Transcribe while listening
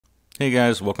Hey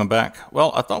guys, welcome back.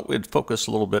 Well, I thought we'd focus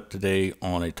a little bit today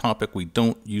on a topic we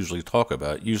don't usually talk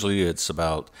about. Usually it's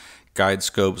about guide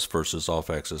scopes versus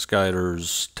off-axis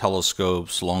guiders,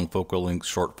 telescopes, long focal length,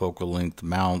 short focal length,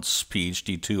 mounts,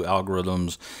 PhD2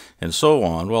 algorithms, and so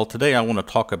on. Well, today I want to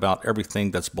talk about everything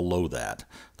that's below that,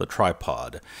 the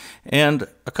tripod. And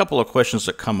a couple of questions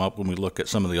that come up when we look at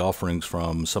some of the offerings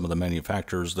from some of the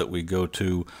manufacturers that we go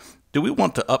to. Do we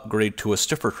want to upgrade to a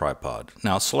stiffer tripod?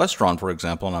 Now, Celestron, for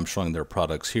example, and I'm showing their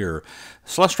products here,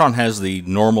 Celestron has the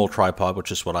normal tripod, which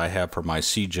is what I have for my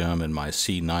C-Gem and my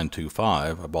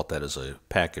C925. I bought that as a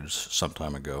package some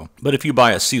time ago. But if you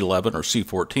buy a C11 or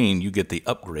C14, you get the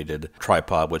upgraded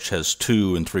tripod, which has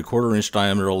 2 3/4 inch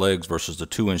diameter legs versus the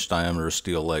 2-inch diameter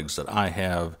steel legs that I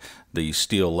have. The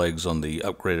steel legs on the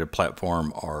upgraded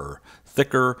platform are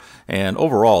thicker, and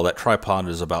overall that tripod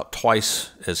is about twice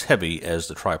as heavy as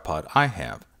the tripod I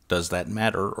have. Does that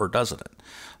matter or doesn't it?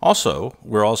 Also,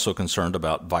 we're also concerned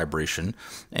about vibration,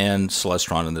 and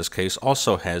Celestron in this case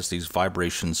also has these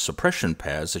vibration suppression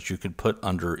pads that you could put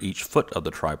under each foot of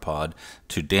the tripod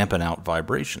to dampen out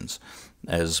vibrations,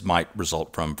 as might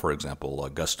result from, for example, a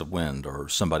gust of wind or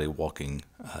somebody walking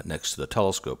next to the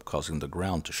telescope causing the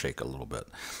ground to shake a little bit.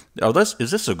 Now, is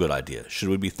this a good idea? Should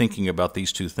we be thinking about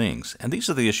these two things? And these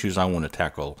are the issues I want to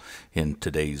tackle in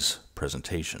today's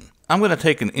presentation. I'm going to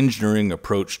take an engineering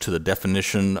approach to the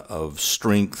definition of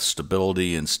strength,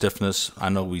 stability, and stiffness. I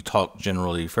know we talk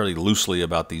generally fairly loosely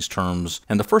about these terms,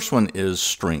 and the first one is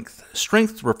strength.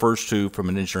 Strength refers to, from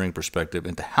an engineering perspective,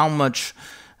 into how much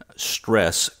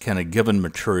stress can a given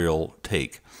material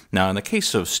take. Now, in the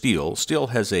case of steel, steel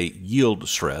has a yield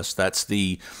stress. That's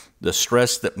the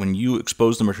stress that when you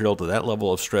expose the material to that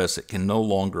level of stress, it can no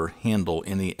longer handle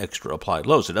any extra applied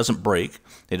loads. It doesn't break,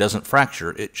 it doesn't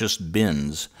fracture, it just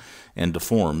bends and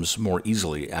deforms more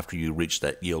easily after you reach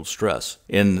that yield stress.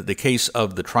 In the case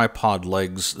of the tripod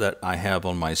legs that I have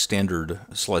on my standard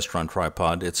Celestron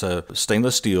tripod, it's a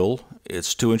stainless steel.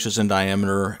 It's 2 inches in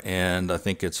diameter, and I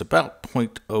think it's about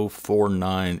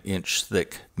 0.049 inch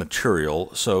thick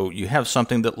material. So you have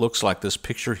something that looks like this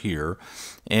picture here.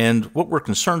 And what we're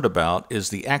concerned about is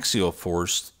the axial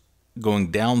force going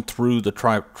down through the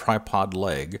tripod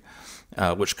leg,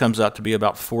 which comes out to be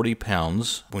about 40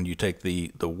 pounds when you take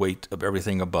the weight of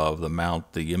everything above, the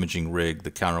mount, the imaging rig,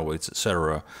 the counterweights,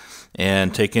 etc.,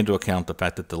 and take into account the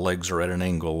fact that the legs are at an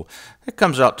angle. It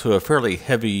comes out to a fairly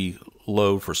heavy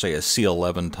load for, say, a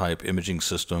C11 type imaging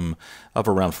system of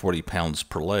around 40 pounds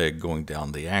per leg going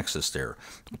down the axis there.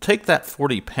 Take that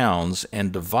 40 pounds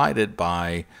and divide it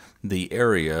by the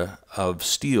area of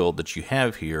steel that you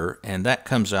have here, and that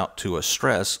comes out to a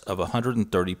stress of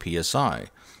 130 psi.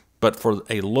 But for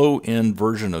a low-end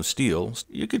version of steel,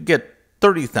 you could get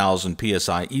 30,000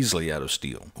 psi easily out of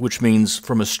steel, which means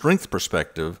from a strength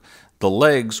perspective, the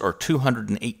legs are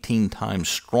 218 times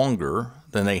stronger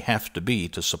than they have to be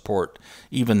to support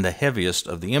even the heaviest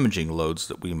of the imaging loads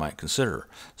that we might consider.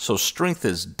 So strength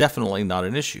is definitely not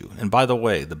an issue. And by the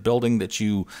way, the building that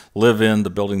you live in, the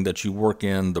building that you work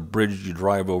in, the bridge you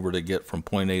drive over to get from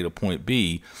point A to point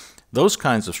B, those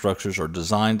kinds of structures are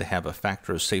designed to have a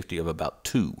factor of safety of about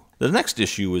 2. The next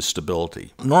issue is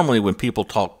stability. Normally when people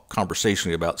talk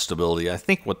conversationally about stability, I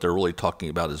think what they're really talking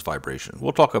about is vibration.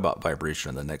 We'll talk about vibration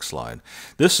in the next slide.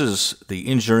 This is the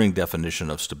engineering definition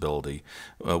of stability,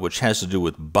 which has to do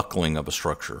with buckling of a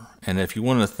structure. And if you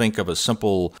want to think of a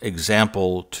simple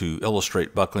example to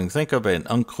illustrate buckling, think of an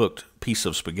uncooked piece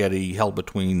of spaghetti held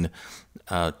between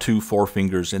 2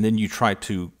 forefingers, and then you try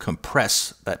to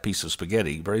compress that piece of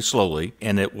spaghetti very slowly,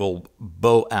 and it will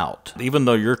bow out. Even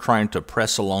though you're trying to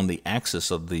press along the axis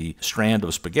of the strand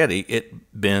of spaghetti, it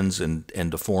bends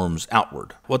and deforms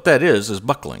outward. What that is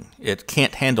buckling. It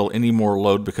can't handle any more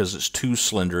load because it's too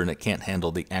slender, and it can't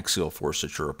handle the axial force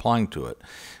that you're applying to it.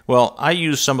 Well, I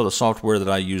use some of the software that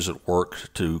I use at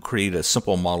work to create a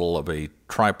simple model of a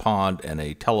tripod and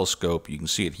a telescope. You can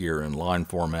see it here in line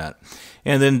format.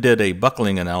 And then did a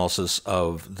buckling analysis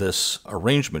of this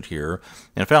arrangement here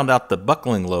and found out the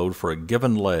buckling load for a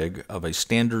given leg of a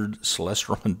standard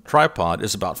Celestron tripod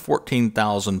is about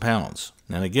 14,000 pounds.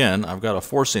 And again, I've got a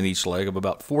force in each leg of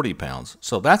about 40 pounds.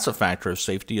 So that's a factor of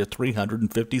safety of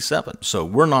 357. So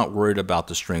we're not worried about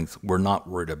the strength. We're not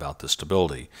worried about the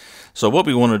stability. So what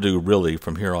we want to do really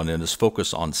from here on in is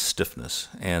focus on stiffness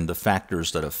and the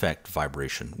factors that affect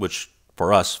vibration, which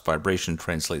for us, vibration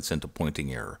translates into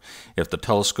pointing error. If the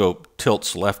telescope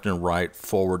tilts left and right,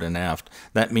 forward and aft,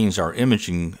 that means our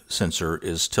imaging sensor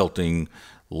is tilting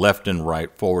left and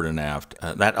right, forward and aft.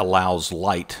 That allows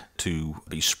light to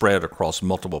be spread across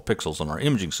multiple pixels on our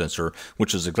imaging sensor,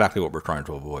 which is exactly what we're trying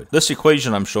to avoid. This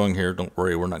equation I'm showing here, don't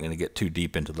worry, we're not going to get too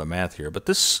deep into the math here, but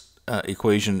this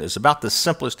equation is about the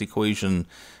simplest equation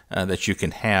that you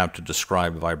can have to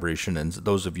describe vibration. And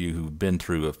those of you who've been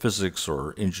through a physics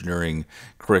or engineering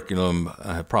curriculum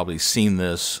have probably seen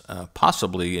this,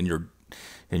 possibly in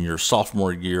your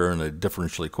sophomore year in a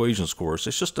differential equations course.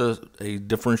 It's just a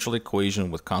differential equation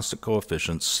with constant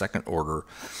coefficients, second order.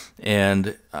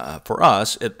 And for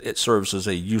us, it serves as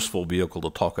a useful vehicle to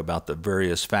talk about the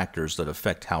various factors that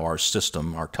affect how our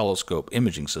system, our telescope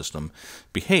imaging system,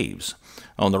 behaves.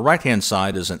 On the right-hand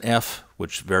side is an F,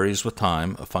 which varies with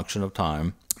time, a function of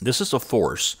time. This is a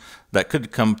force that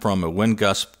could come from a wind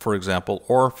gust, for example,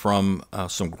 or from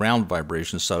some ground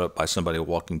vibrations set up by somebody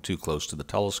walking too close to the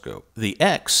telescope. The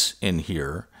X in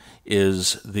here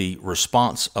is the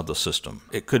response of the system.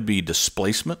 It could be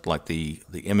displacement, like the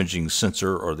imaging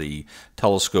sensor or the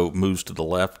telescope moves to the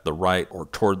left, the right, or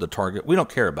toward the target. We don't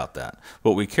care about that.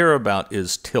 What we care about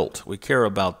is tilt. We care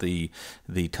about the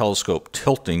telescope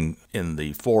tilting in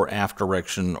the fore-aft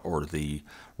direction or the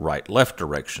right-left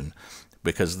direction,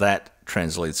 because that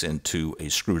translates into a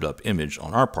screwed up image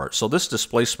on our part. So this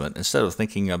displacement, instead of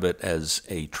thinking of it as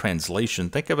a translation,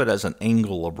 think of it as an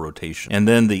angle of rotation. And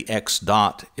then the x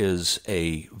dot is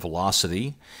a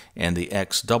velocity, and the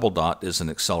x double dot is an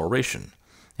acceleration.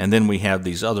 And then we have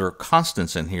these other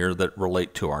constants in here that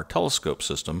relate to our telescope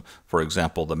system. For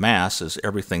example, the mass is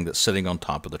everything that's sitting on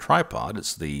top of the tripod.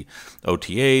 It's the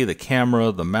OTA, the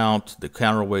camera, the mount, the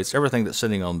counterweights, everything that's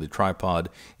sitting on the tripod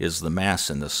is the mass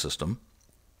in this system.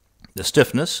 The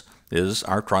stiffness is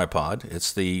our tripod.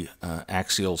 It's the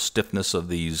axial stiffness of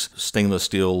these stainless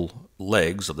steel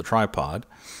legs of the tripod.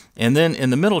 And then in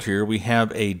the middle here, we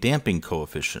have a damping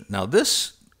coefficient. Now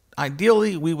this,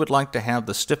 ideally, we would like to have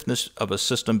the stiffness of a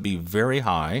system be very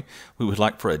high. We would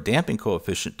like for a damping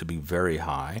coefficient to be very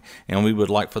high, and we would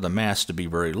like for the mass to be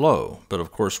very low. But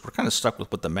of course, we're kind of stuck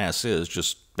with what the mass is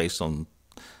just based on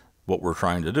what we're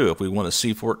trying to do. If we want a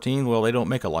C14, well, they don't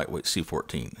make a lightweight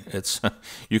C14. It's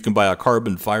you can buy a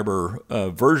carbon fiber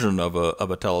version of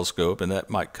a telescope, and that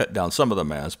might cut down some of the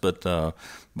mass, but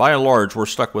by and large, we're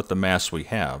stuck with the mass we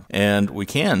have. And we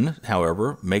can,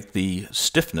 however, make the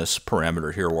stiffness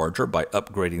parameter here larger by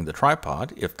upgrading the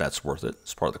tripod, if that's worth it.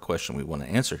 It's part of the question we want to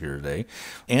answer here today.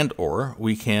 And or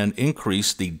we can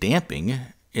increase the damping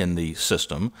in the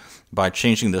system by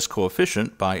changing this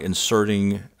coefficient by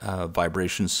inserting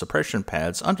vibration suppression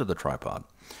pads under the tripod.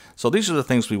 So these are the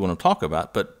things we want to talk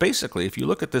about, but basically if you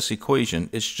look at this equation,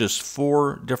 it's just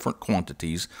 4 different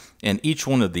quantities, and each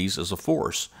one of these is a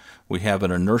force. We have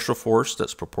an inertial force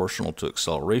that's proportional to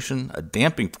acceleration, a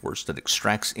damping force that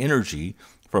extracts energy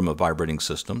from a vibrating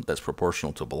system that's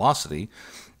proportional to velocity,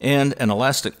 and an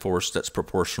elastic force that's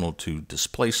proportional to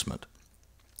displacement.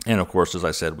 And of course, as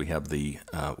I said, we have the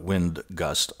wind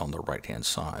gust on the right-hand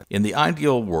side. In the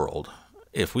ideal world,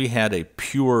 if we had a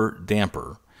pure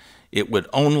damper, it would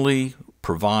only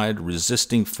provide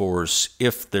resisting force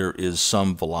if there is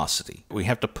some velocity. We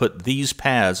have to put these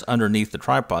pads underneath the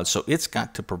tripod, so it's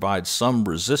got to provide some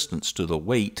resistance to the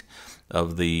weight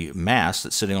of the mass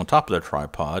that's sitting on top of the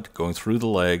tripod, going through the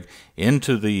leg,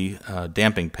 into the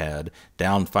damping pad,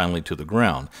 down finally to the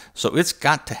ground. So it's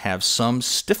got to have some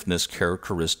stiffness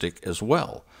characteristic as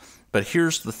well. But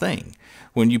here's the thing.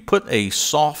 When you put a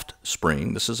soft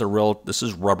spring, this is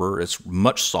rubber, it's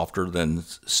much softer than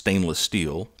stainless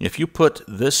steel. If you put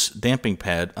this damping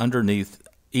pad underneath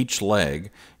each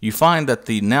leg, you find that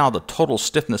now the total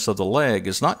stiffness of the leg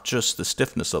is not just the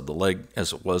stiffness of the leg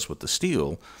as it was with the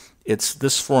steel. It's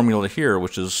this formula here,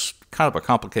 which is kind of a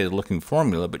complicated looking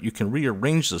formula, but you can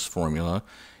rearrange this formula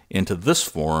into this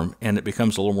form, and it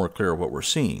becomes a little more clear what we're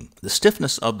seeing. The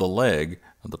stiffness of the leg,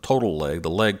 the total leg,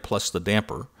 the leg plus the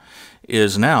damper,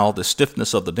 is now the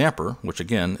stiffness of the damper, which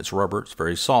again, it's rubber, it's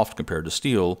very soft compared to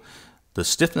steel. The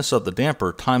stiffness of the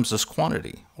damper times this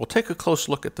quantity. We'll take a close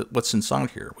look at what's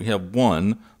inside here. We have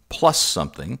 1 plus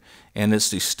something, and it's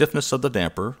the stiffness of the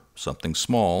damper, something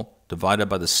small, divided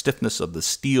by the stiffness of the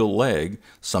steel leg,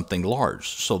 something large.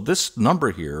 So this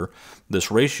number here, this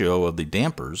ratio of the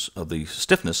dampers, of the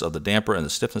stiffness of the damper and the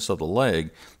stiffness of the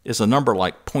leg, is a number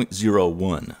like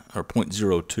 0.01 or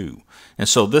 0.02. And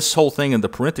so this whole thing in the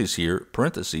parentheses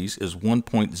is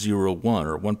 1.01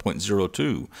 or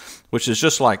 1.02, which is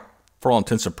just like, for all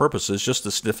intents and purposes, just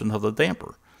the stiffness of the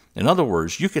damper. In other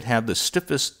words, you could have the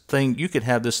stiffest thing, you could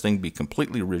have this thing be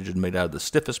completely rigid, made out of the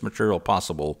stiffest material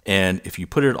possible, and if you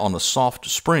put it on a soft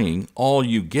spring, all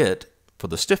you get for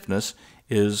the stiffness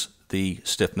is the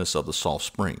stiffness of the soft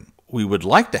spring. We would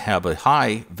like to have a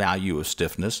high value of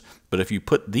stiffness, but if you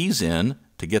put these in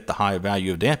to get the high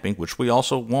value of damping, which we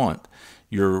also want,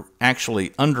 you're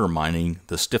actually undermining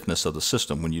the stiffness of the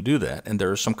system when you do that, and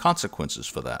there are some consequences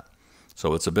for that.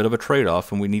 So it's a bit of a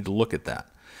trade-off, and we need to look at that.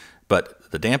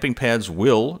 But the damping pads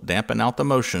will dampen out the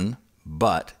motion,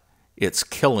 but it's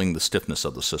killing the stiffness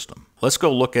of the system. Let's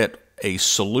go look at a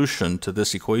solution to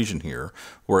this equation here,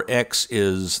 where x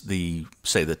is the,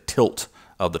 say, the tilt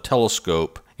of the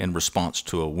telescope in response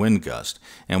to a wind gust.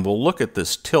 And we'll look at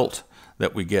this tilt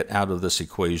that we get out of this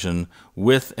equation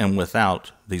with and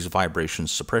without these vibration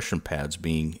suppression pads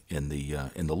being in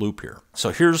the loop here.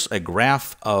 So here's a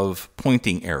graph of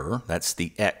pointing error. That's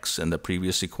the x in the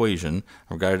previous equation.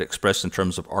 I've got it expressed in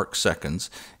terms of arc seconds,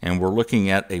 and we're looking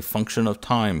at a function of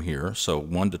time here. So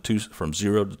 1 to 2, from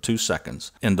 0 to 2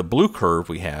 seconds. And the blue curve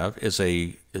we have is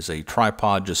a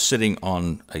tripod just sitting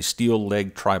on a steel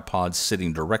leg tripod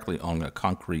sitting directly on a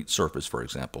concrete surface, for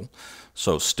example.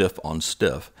 So stiff on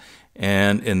stiff.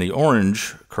 And in the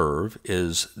orange curve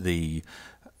is the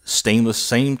stainless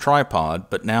same tripod,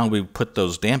 but now we've put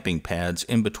those damping pads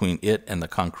in between it and the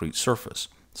concrete surface.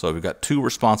 So we've got two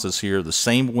responses here. The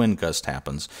same wind gust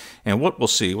happens. And what we'll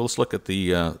see, well, let's look at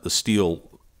the steel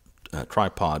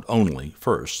tripod only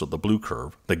first, so the blue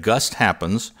curve. The gust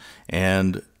happens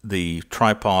and the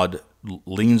tripod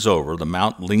leans over, the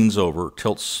mount leans over,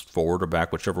 tilts forward or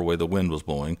back, whichever way the wind was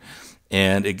blowing,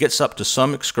 and it gets up to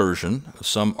some excursion,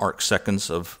 some arc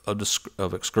seconds of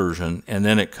excursion, and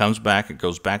then it comes back, it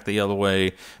goes back the other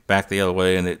way,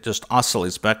 and it just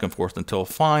oscillates back and forth until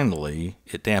finally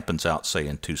it dampens out, say,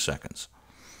 in 2 seconds.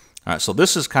 All right, so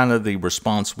this is kind of the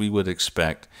response we would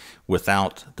expect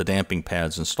without the damping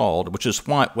pads installed, which is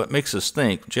what makes us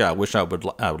think, gee, I wish I would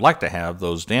like to have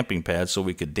those damping pads so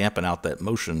we could dampen out that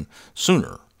motion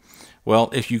sooner.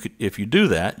 Well, if you do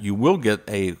that, you will get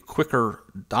a quicker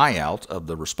die out of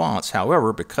the response.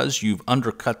 However, because you've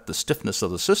undercut the stiffness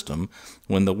of the system,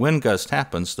 when the wind gust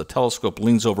happens, the telescope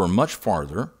leans over much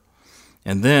farther,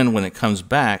 and then when it comes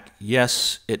back,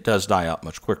 yes, it does die out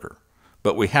much quicker.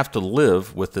 But we have to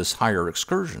live with this higher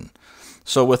excursion.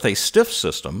 So with a stiff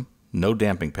system, no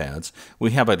damping pads,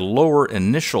 we have a lower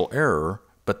initial error,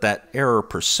 but that error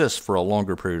persists for a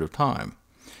longer period of time.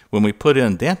 When we put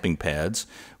in damping pads,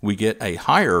 we get a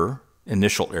higher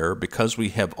initial error because we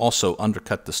have also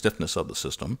undercut the stiffness of the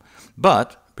system,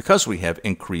 but because we have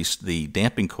increased the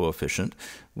damping coefficient,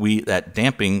 that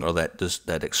damping or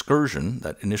that excursion,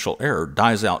 that initial error,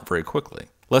 dies out very quickly.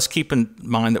 Let's keep in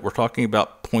mind that we're talking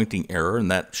about pointing error,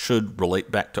 and that should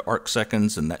relate back to arc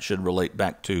seconds, and that should relate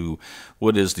back to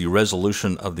what is the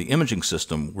resolution of the imaging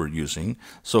system we're using.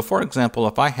 So for example,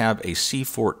 if I have a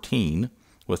C14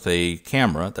 with a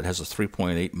camera that has a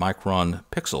 3.8 micron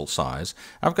pixel size,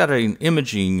 I've got an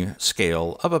imaging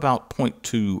scale of about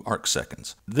 0.2 arc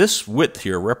seconds. This width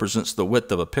here represents the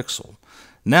width of a pixel.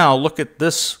 Now look at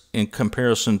this in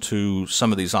comparison to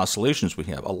some of these oscillations we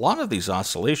have. A lot of these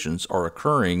oscillations are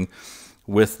occurring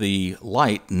with the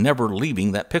light never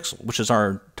leaving that pixel, which is our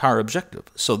entire objective.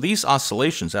 So these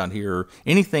oscillations out here,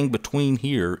 anything between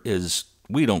here is,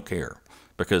 we don't care,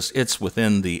 because it's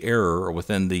within the error or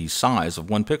within the size of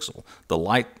 1 pixel. The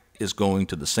light is going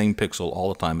to the same pixel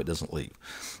all the time, it doesn't leave.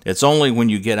 It's only when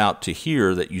you get out to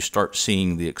here that you start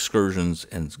seeing the excursions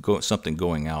and something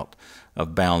going out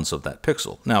of bounds of that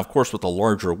pixel. Now, of course, with a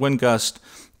larger wind gust,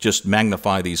 just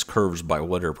magnify these curves by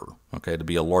whatever, okay, to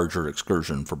be a larger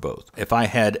excursion for both. If I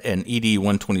had an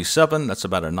ED-127, that's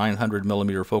about a 900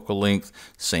 millimeter focal length,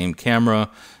 same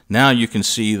camera. Now you can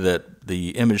see that the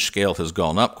image scale has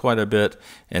gone up quite a bit,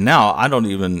 and now I don't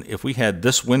even, if we had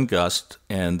this wind gust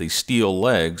and the steel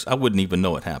legs, I wouldn't even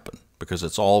know it happened, because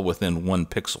it's all within 1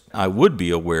 pixel. I would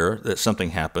be aware that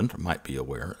something happened, or might be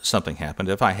aware something happened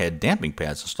if I had damping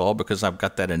pads installed, because I've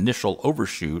got that initial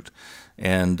overshoot,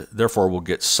 and therefore we'll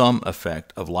get some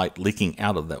effect of light leaking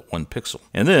out of that 1 pixel.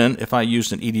 And then if I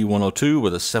used an ED-102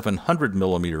 with a 700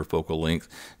 millimeter focal length,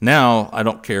 now I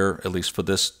don't care, at least for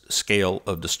this scale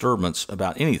of disturbance,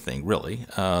 about anything really.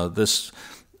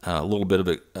 A little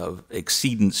bit of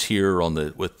exceedance here on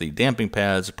with the damping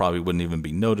pads probably wouldn't even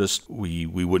be noticed. We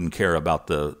wouldn't care about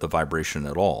the vibration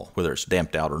at all, whether it's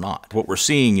damped out or not. What we're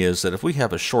seeing is that if we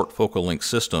have a short focal length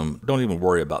system, don't even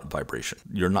worry about vibration.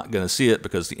 You're not going to see it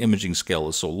because the imaging scale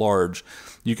is so large.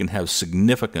 You can have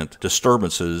significant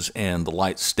disturbances and the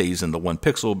light stays in the 1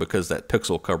 pixel because that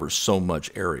pixel covers so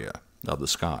much area of the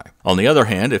sky. On the other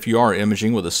hand, if you are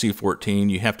imaging with a C14,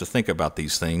 you have to think about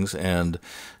these things, and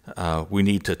we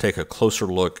need to take a closer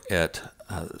look at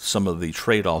some of the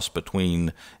trade-offs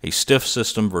between a stiff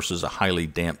system versus a highly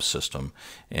damped system,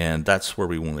 and that's where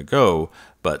we want to go.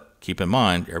 But keep in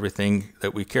mind, everything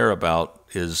that we care about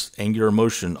is angular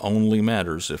motion only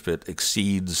matters if it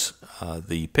exceeds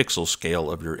the pixel scale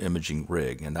of your imaging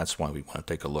rig, and that's why we want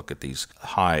to take a look at these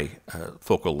high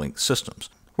focal length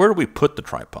systems. Where do we put the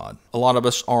tripod? A lot of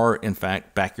us are, in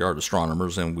fact, backyard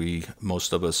astronomers, and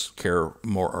most of us care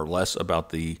more or less about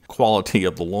the quality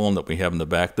of the lawn that we have in the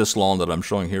back. This lawn that I'm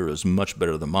showing here is much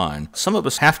better than mine. Some of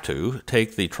us have to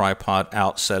take the tripod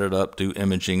out, set it up, do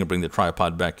imaging, and bring the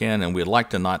tripod back in, and we'd like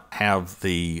to not have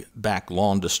the back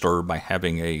lawn disturbed by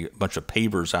having a bunch of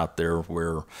pavers out there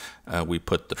where we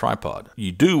put the tripod.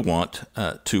 You do want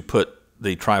to put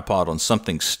the tripod on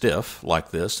something stiff like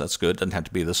this. That's good. It doesn't have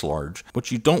to be this large. What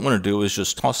you don't want to do is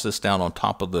just toss this down on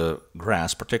top of the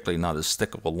grass, particularly not as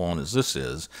thick of a lawn as this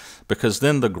is, because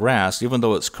then the grass, even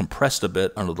though it's compressed a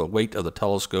bit under the weight of the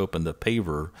telescope and the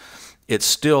paver, it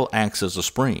still acts as a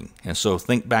spring. And so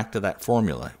think back to that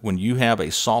formula. When you have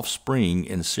a soft spring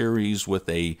in series with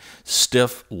a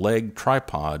stiff leg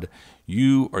tripod,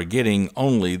 you are getting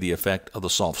only the effect of the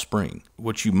soft spring.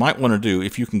 What you might want to do,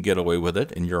 if you can get away with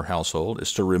it in your household,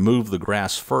 is to remove the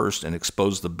grass first and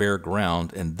expose the bare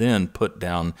ground, and then put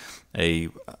down a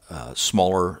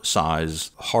smaller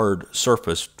size hard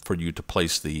surface for you to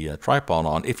place the tripod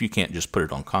on, if you can't just put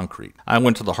it on concrete. I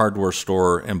went to the hardware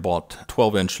store and bought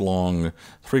 12-inch long,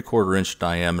 3/4 inch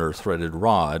diameter threaded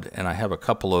rod, and I have a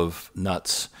couple of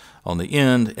nuts on the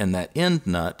end, and that end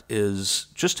nut is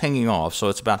just hanging off, so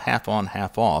it's about half on,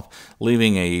 half off,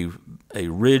 leaving a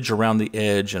ridge around the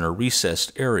edge and a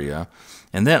recessed area.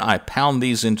 And then I pound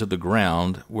these into the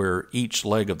ground where each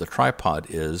leg of the tripod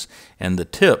is, and the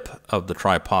tip of the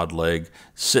tripod leg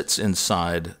sits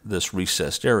inside this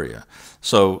recessed area.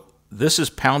 So this is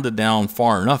pounded down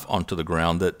far enough onto the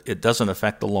ground that it doesn't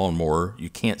affect the lawnmower. You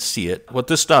can't see it. What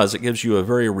this does, it gives you a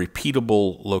very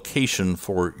repeatable location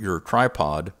for your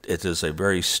tripod. It is a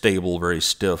very stable, very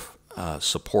stiff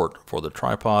support for the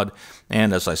tripod,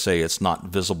 and as I say, it's not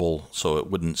visible, so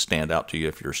it wouldn't stand out to you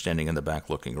if you're standing in the back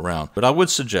looking around. But I would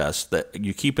suggest that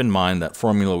you keep in mind that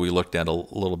formula we looked at a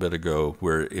little bit ago,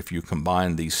 where if you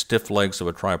combine the stiff legs of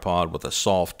a tripod with a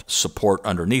soft support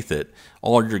underneath it,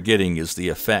 all you're getting is the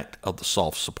effect of the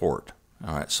soft support.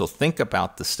 All right, so think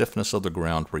about the stiffness of the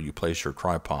ground where you place your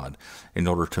tripod in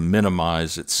order to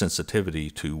minimize its sensitivity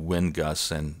to wind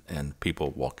gusts and people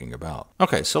walking about.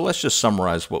 Okay, so let's just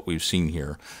summarize what we've seen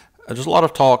here. There's a lot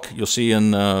of talk you'll see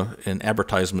in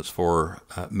advertisements for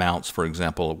mounts, for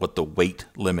example, what the weight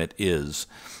limit is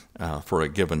for a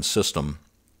given system.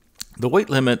 The weight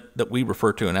limit that we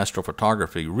refer to in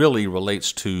astrophotography really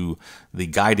relates to the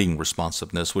guiding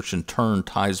responsiveness, which in turn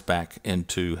ties back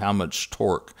into how much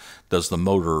torque does the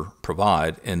motor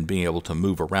provide in being able to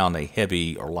move around a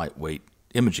heavy or lightweight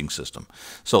imaging system.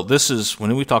 So this is,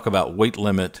 when we talk about weight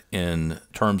limit in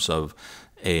terms of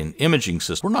an imaging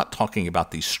system, we're not talking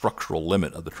about the structural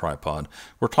limit of the tripod.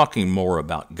 We're talking more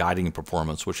about guiding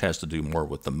performance, which has to do more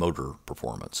with the motor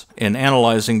performance. In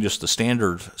analyzing just the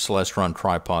standard Celestron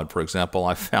tripod, for example,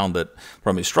 I found that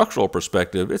from a structural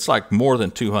perspective, it's like more than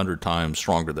 200 times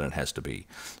stronger than it has to be.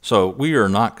 So we are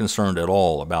not concerned at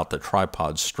all about the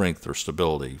tripod's strength or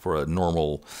stability for a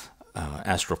normal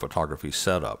astrophotography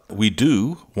setup. We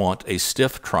do want a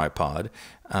stiff tripod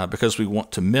because we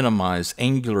want to minimize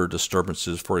angular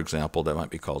disturbances, for example, that might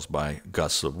be caused by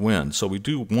gusts of wind. So we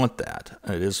do want that.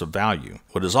 It is a value.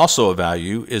 What is also a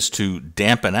value is to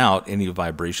dampen out any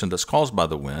vibration that's caused by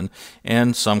the wind,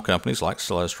 and some companies like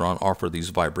Celestron offer these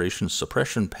vibration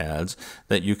suppression pads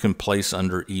that you can place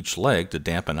under each leg to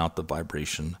dampen out the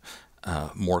vibration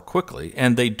more quickly,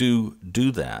 and they do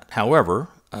that. However,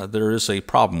 there is a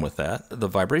problem with that. The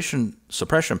vibration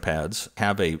suppression pads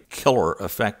have a killer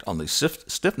effect on the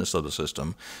stiffness of the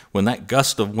system. When that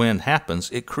gust of wind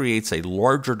happens, it creates a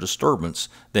larger disturbance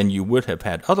than you would have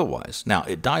had otherwise. Now,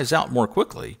 it dies out more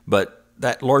quickly, but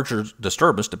that larger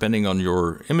disturbance, depending on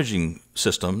your imaging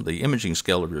system, the imaging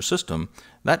scale of your system,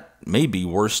 that may be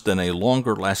worse than a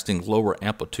longer lasting lower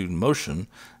amplitude motion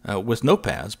with no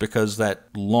pads, because that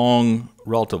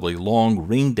relatively long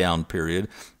rain down period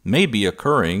may be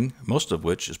occurring, most of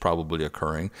which is probably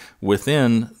occurring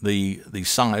within the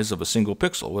size of a single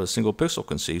pixel, what a single pixel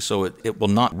can see. So it will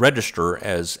not register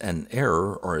as an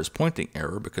error or as pointing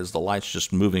error because the light's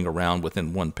just moving around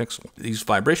within one pixel. These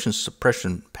vibration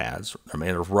suppression pads are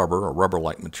made of rubber or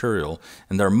rubber-like material,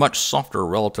 and they're much softer,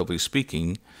 relatively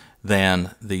speaking,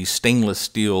 than the stainless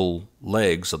steel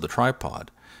legs of the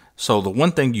tripod. So the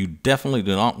one thing you definitely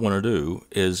do not want to do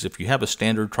is, if you have a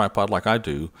standard tripod like I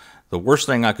do, the worst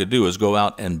thing I could do is go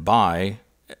out and buy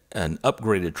an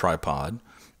upgraded tripod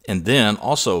and then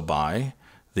also buy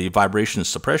the vibration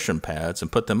suppression pads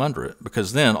and put them under it,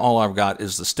 because then all I've got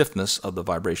is the stiffness of the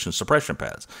vibration suppression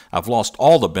pads. I've lost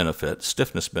all the benefit,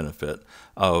 stiffness benefit,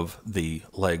 of the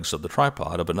legs of the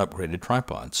tripod, of an upgraded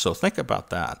tripod. So think about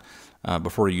that.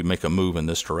 before you make a move in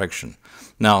this direction.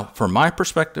 Now, from my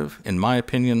perspective, in my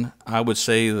opinion, I would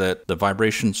say that the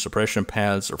vibration suppression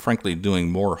pads are frankly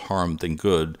doing more harm than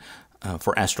good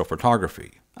for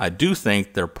astrophotography. I do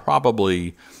think they're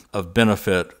probably of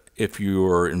benefit if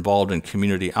you're involved in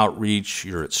community outreach,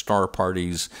 you're at star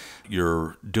parties,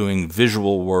 you're doing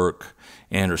visual work,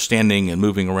 and are standing and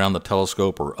moving around the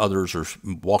telescope, or others are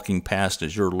walking past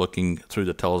as you're looking through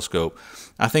the telescope.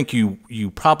 I think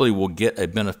you probably will get a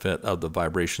benefit of the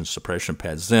vibration suppression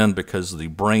pads then, because the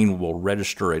brain will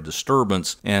register a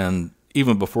disturbance, and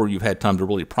even before you've had time to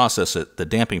really process it, the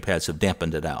damping pads have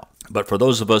dampened it out. But for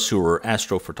those of us who are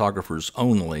astrophotographers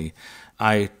only,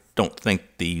 I don't think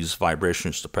these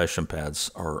vibration suppression pads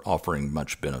are offering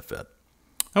much benefit.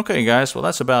 Okay, guys, well,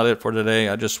 that's about it for today.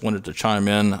 I just wanted to chime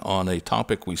in on a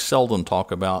topic we seldom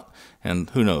talk about, and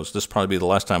who knows, this will probably be the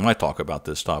last time I talk about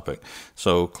this topic.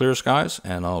 So clear skies,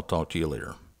 and I'll talk to you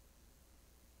later.